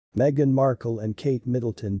Meghan Markle and Kate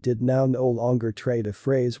Middleton did now no longer trade a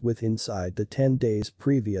phrase with inside the 10 days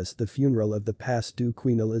previous the funeral of the past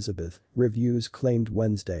Queen Elizabeth, reviews claimed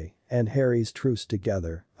Wednesday, and Harry's truce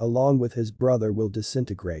together, along with his brother will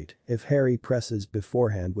disintegrate if Harry presses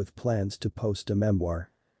beforehand with plans to post a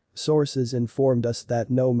memoir. Sources informed us that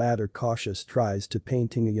no matter cautious tries to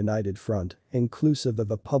painting a united front, inclusive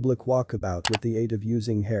of a public walkabout with the aid of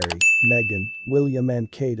using Harry, Meghan, William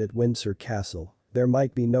and Kate at Windsor Castle, there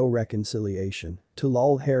might be no reconciliation till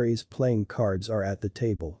all Harry's playing cards are at the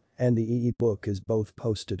table and the e-book is both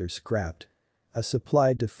posted or scrapped. A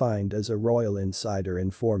supply defined as a royal insider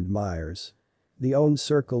informed Myers. The own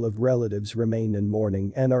circle of relatives remain in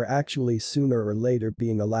mourning and are actually sooner or later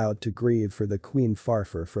being allowed to grieve for the Queen far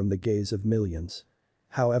from the gaze of millions.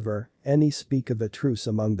 However, any speak of a truce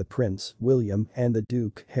among the Prince, William, and the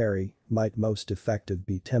Duke, Harry, might most effective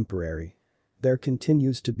be temporary. There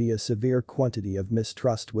continues to be a severe quantity of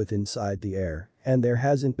mistrust with inside the heir, and there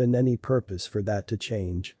hasn't been any purpose for that to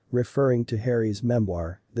change, referring to Harry's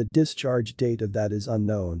memoir, the discharge date of that is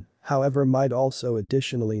unknown, however might also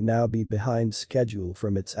additionally now be behind schedule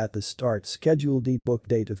from its at the start scheduled e-book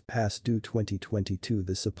date of past due 2022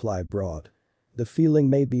 the supply brought. The feeling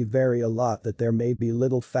may be very a lot that there may be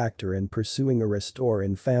little factor in pursuing a restore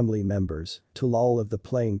in family members till all of the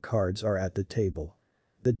playing cards are at the table.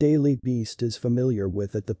 The Daily Beast is familiar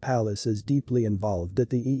with that the palace is deeply involved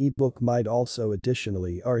that the e-book might also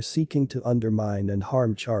additionally are seeking to undermine and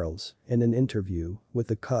harm Charles. In an interview with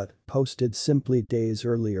The Cut, posted simply days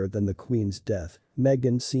earlier than the Queen's death,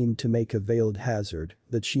 Meghan seemed to make a veiled hazard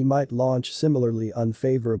that she might launch similarly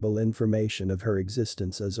unfavorable information of her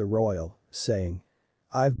existence as a royal, saying,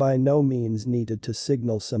 "I've by no means needed to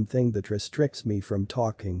signal something that restricts me from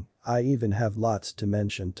talking, I even have lots to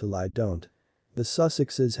mention till I don't." The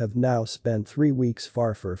Sussexes have now spent 3 weeks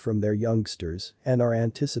far from their youngsters and are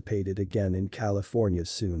anticipated again in California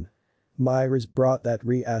soon. Myers brought that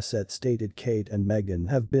re-asset stated Kate and Meghan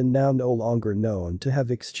have been now no longer known to have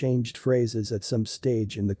exchanged phrases at some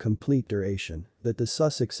stage in the complete duration that the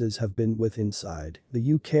Sussexes have been with inside.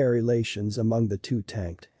 The UK relations among the two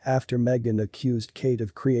tanked after Meghan accused Kate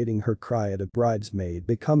of creating her cry at a bridesmaid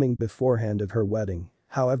becoming beforehand of her wedding.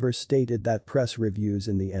 However stated that press reviews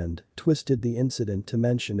in the end twisted the incident to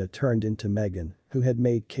mention it turned into Meghan, who had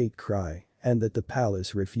made Kate cry, and that the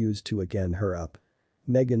palace refused to again her up.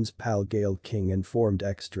 Meghan's pal Gayle King informed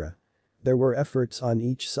Extra. There were efforts on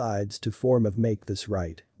each sides to form of make this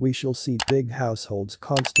right, we shall see big households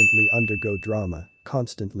constantly undergo drama,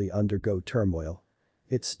 constantly undergo turmoil.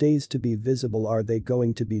 It stays to be visible are they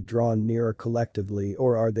going to be drawn nearer collectively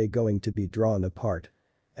or are they going to be drawn apart.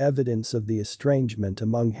 Evidence of the estrangement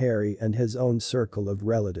among Harry and his own circle of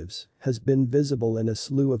relatives has been visible in a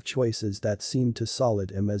slew of choices that seem to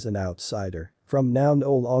solid him as an outsider, from now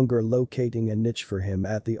no longer locating a niche for him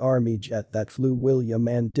at the army jet that flew William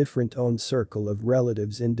and different own circle of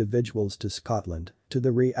relatives individuals to Scotland, to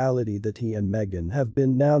the reality that he and Meghan have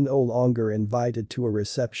been now no longer invited to a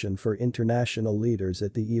reception for international leaders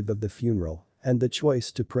at the eve of the funeral. And the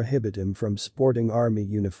choice to prohibit him from sporting army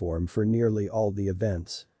uniform for nearly all the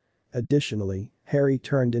events. Additionally, Harry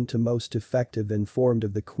turned into most effective informed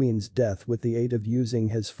of the Queen's death with the aid of using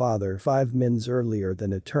his father 5 minutes earlier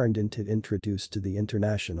than it turned into introduced to the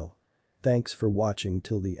international. Thanks for watching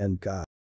till the end guys.